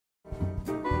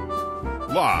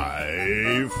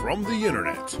Live from the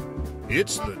internet,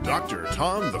 it's the Dr.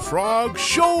 Tom the Frog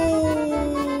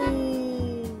Show!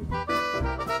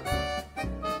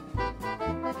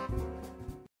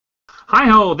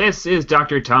 Hi-ho, this is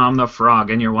Dr. Tom the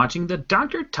Frog, and you're watching the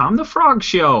Dr. Tom the Frog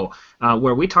Show,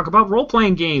 where we talk about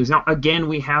role-playing games. Now, again,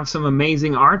 we have some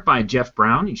amazing art by Jeff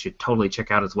Brown. You should totally check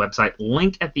out his website.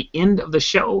 Link at the end of the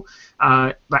show.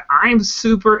 But I'm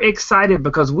super excited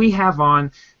because we have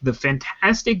on the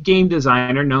fantastic game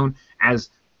designer known as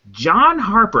John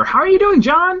Harper. How are you doing,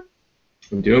 John?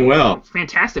 I'm doing well.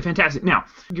 Fantastic, fantastic. Now,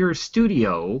 your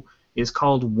studio is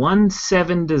called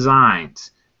 17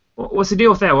 Designs. What's the deal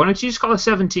with that? Why don't you just call it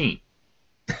 17?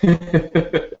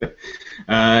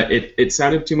 It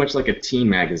sounded too much like a teen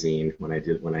magazine when I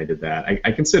did that.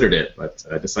 I considered it, but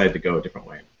decided to go a different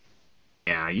way.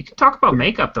 Yeah, you can talk about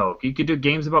makeup though. You could do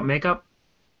games about makeup.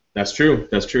 That's true.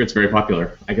 That's true. It's very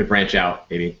popular. I could branch out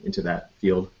maybe into that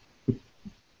field.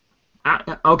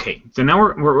 Okay, so now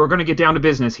we're going to get down to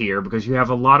business here because you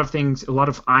have a lot of things, a lot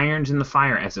of irons in the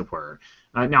fire, as it were.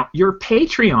 Now, your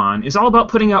Patreon is all about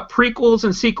putting out prequels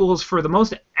and sequels for the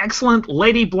most excellent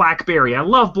Lady Blackberry. I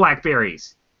love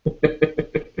blackberries.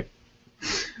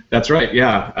 That's right.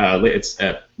 Yeah, it's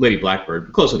Lady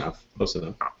Blackbird. Close enough. Close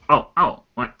enough. Oh!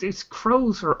 Well, these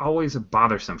crows are always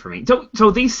bothersome for me. So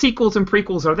these sequels and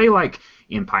prequels, are they like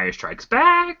Empire Strikes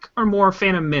Back or more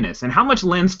Phantom Menace? And how much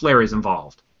lens flare is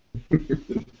involved?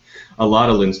 A lot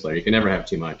of lens flare. You can never have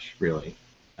too much, really.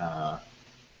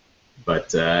 But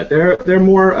they're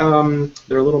more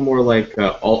they're a little more like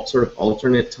sort of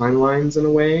alternate timelines in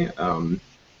a way.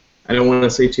 I don't want to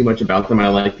say too much about them. I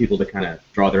like people to kind of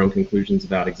draw their own conclusions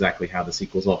about exactly how the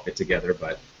sequels all fit together.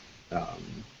 But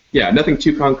yeah, nothing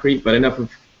too concrete, but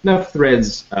enough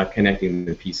threads connecting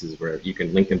the pieces where you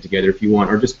can link them together if you want,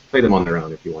 or just play them on their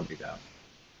own if you want to do that.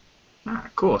 Ah,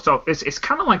 cool. So it's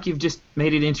kind of like you've just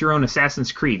made it into your own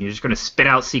Assassin's Creed. You're just going to spit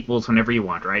out sequels whenever you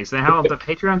want, right? Is that how the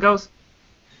Patreon goes?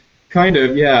 Kind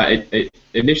of, yeah.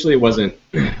 Initially, it wasn't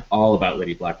all about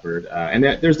Lady Blackbird, and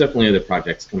there's definitely other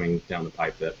projects coming down the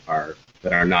pipe that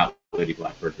are not Lady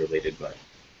Blackbird related. But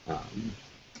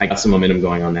I got some momentum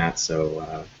going on that,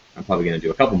 so I'm probably going to do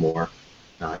a couple more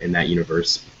in that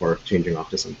universe before changing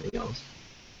off to something else.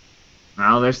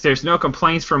 Well, there's no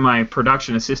complaints from my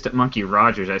production assistant, Monkey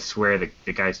Rogers. I swear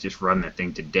the guy's just run that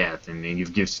thing to death, and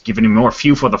you've just given him more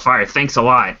fuel for the fire. Thanks a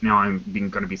lot. Now I'm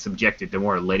going to be subjected to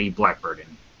more Lady Blackbird.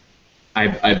 I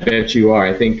bet you are.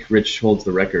 I think Rich holds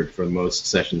the record for most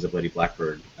sessions of Lady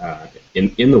Blackbird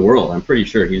in the world. I'm pretty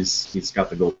sure he's got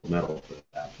the gold medal for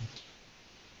that.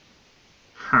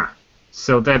 Huh.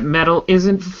 So that medal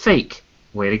isn't fake.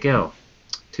 Way to go.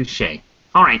 Touche.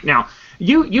 All right, now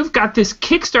you've got this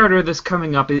Kickstarter that's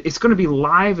coming up. It's going to be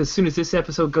live as soon as this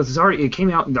episode goes. It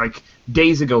came out like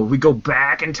days ago. We go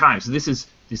back in time, so this is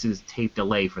tape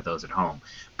delay for those at home.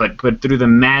 But through the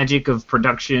magic of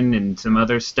production and some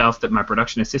other stuff that my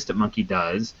production assistant Monkey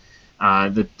does,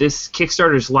 this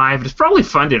Kickstarter is live. It's probably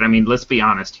funded. I mean, let's be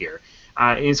honest here.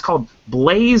 It's called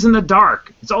Blaze in the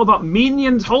Dark. It's all about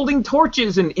minions holding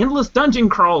torches and endless dungeon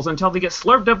crawls until they get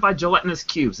slurped up by gelatinous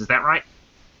cubes. Is that right?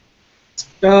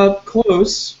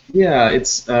 Close. Yeah,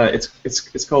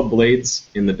 it's called Blades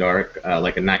in the Dark,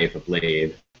 like a knife, a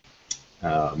blade.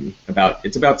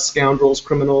 It's about scoundrels,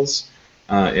 criminals,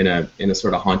 in a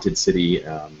sort of haunted city,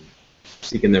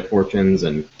 seeking their fortunes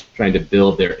and trying to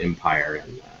build their empire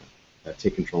and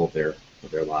take control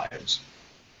of their lives.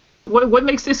 What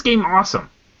makes this game awesome?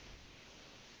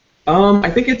 I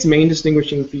think its main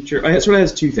distinguishing feature, it sort of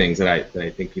has two things that I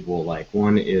think people will like.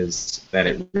 One is that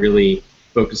it really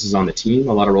focuses on the team.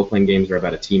 A lot of role-playing games are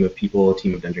about a team of people, a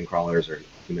team of dungeon crawlers, or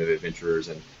a team of adventurers,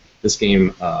 and this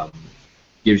game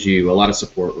gives you a lot of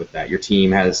support with that. Your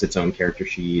team has its own character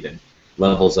sheet and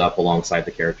levels up alongside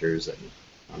the characters, and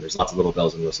there's lots of little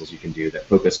bells and whistles you can do that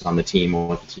focus on the team and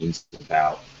what the team's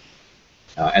about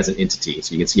as an entity,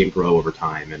 so you can see it grow over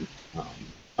time and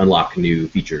unlock new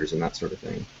features and that sort of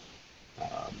thing.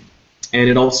 And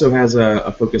it also has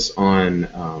a focus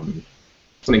on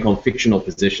something called fictional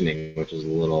positioning, which is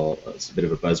it's a bit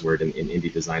of a buzzword in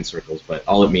indie design circles, but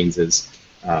all it means is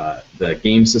the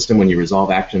game system, when you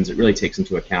resolve actions, it really takes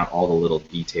into account all the little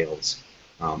details,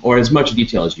 or as much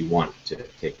detail as you want to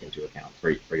take into account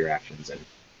for your actions, and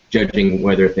judging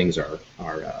whether things are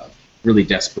really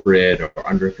desperate or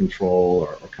under control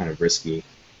or kind of risky.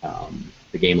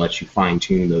 The game lets you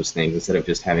fine-tune those things instead of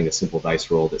just having a simple dice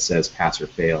roll that says pass or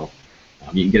fail.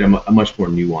 You can get a much more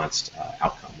nuanced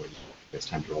outcome when it's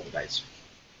time to roll the dice.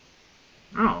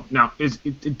 Oh, now is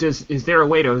there a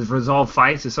way to resolve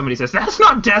fights if somebody says that's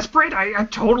not desperate? I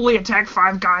totally attack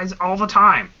 5 guys all the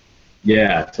time.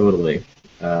 Yeah, totally.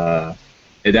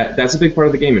 That's a big part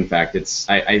of the game. In fact,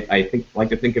 I like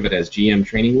to think of it as GM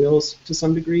training wheels to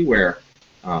some degree, where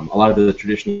a lot of the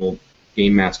traditional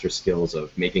game master skills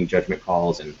of making judgment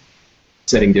calls and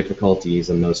setting difficulties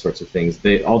and those sorts of things,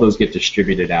 all those get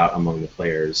distributed out among the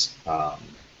players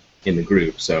in the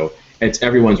group. So it's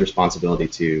everyone's responsibility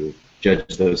to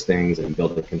judge those things and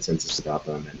build a consensus about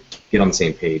them and get on the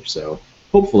same page. So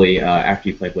hopefully, after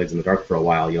you play Blades in the Dark for a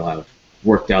while, you'll have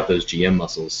worked out those GM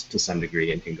muscles to some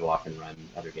degree and can go off and run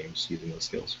other games using those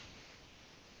skills.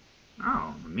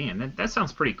 Oh man, that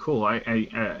sounds pretty cool.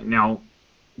 Now,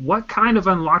 what kind of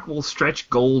unlockable stretch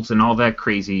goals and all that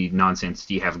crazy nonsense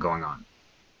do you have going on?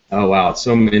 Oh wow,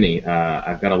 so many.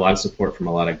 I've got a lot of support from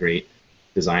a lot of great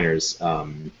designers.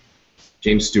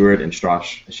 James Stewart and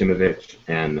Strash Shimovich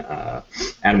and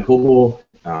Adam Koebel,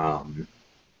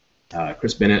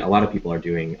 Chris Bennett. A lot of people are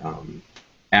doing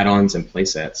add-ons and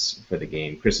playsets for the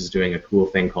game. Chris is doing a cool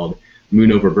thing called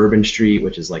Moon Over Bourbon Street,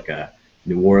 which is like a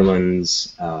New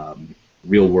Orleans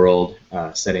real-world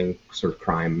setting, sort of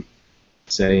crime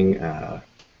setting.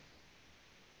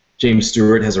 James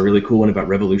Stewart has a really cool one about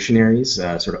revolutionaries,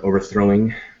 sort of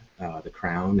overthrowing the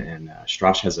crown, and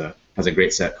Strash has a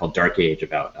great set called Dark Age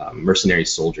about mercenary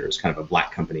soldiers, kind of a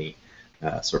Black Company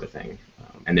sort of thing.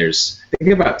 And there's, I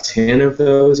think, about 10 of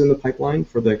those in the pipeline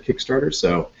for the Kickstarter.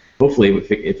 So hopefully,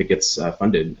 if it gets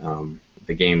funded,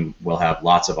 the game will have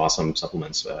lots of awesome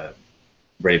supplements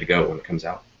ready to go when it comes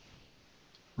out.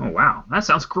 Oh wow, that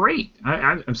sounds great!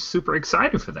 I'm super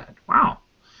excited for that. Wow.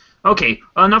 Okay,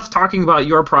 enough talking about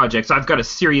your projects. I've got a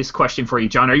serious question for you,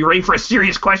 John. Are you ready for a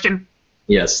serious question?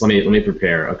 Yes. Let me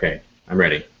prepare. Okay, I'm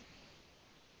ready.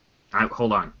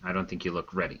 Hold on. I don't think you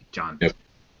look ready, John. Yep.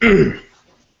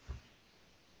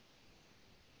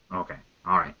 Okay.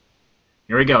 All right.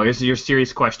 Here we go. Here's your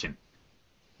serious question.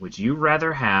 Would you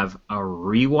rather have a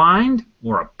rewind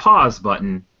or a pause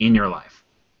button in your life?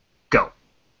 Go.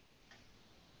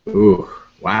 Ooh,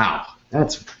 wow.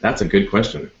 That's a good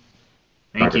question.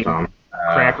 Thank Dr. you. Tom.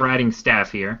 Crack writing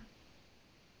staff here.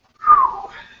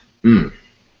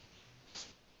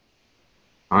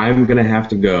 I'm going to have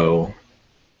to go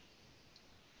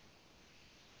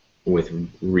with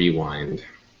rewind.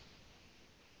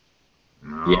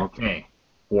 Okay. Yeah.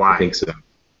 Why? I think so.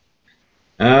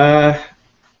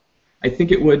 I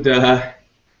think it would. I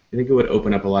think it would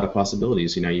open up a lot of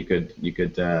possibilities. You know, you could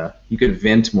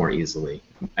vent more easily.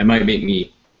 It might make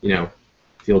me,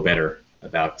 feel better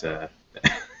about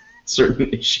certain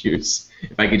issues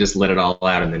if I could just let it all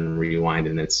out and then rewind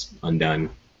and it's undone.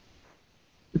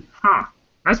 Huh.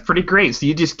 That's pretty great. So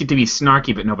you just get to be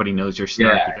snarky, but nobody knows you're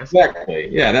snarky. Yeah, exactly.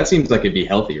 Yeah, that seems like it'd be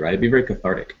healthy, right? It'd be very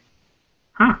cathartic.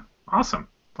 Huh. Awesome.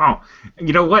 Wow.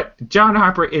 You know what, John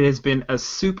Harper, it has been a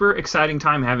super exciting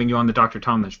time having you on the Dr.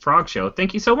 Tom the Frog Show.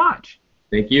 Thank you so much.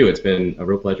 Thank you. It's been a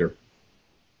real pleasure.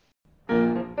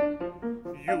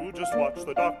 You just watched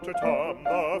the Dr. Tom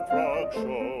the Frog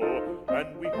Show,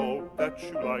 and we hope that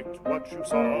you liked what you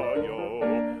saw,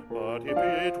 yo. But if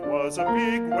it was a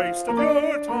big waste of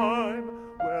your time,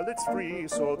 well, it's free,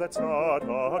 so that's not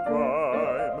a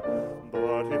crime.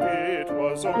 But if it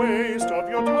was a waste of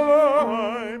your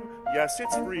time, yes,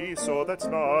 it's free, so that's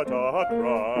not a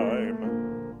crime.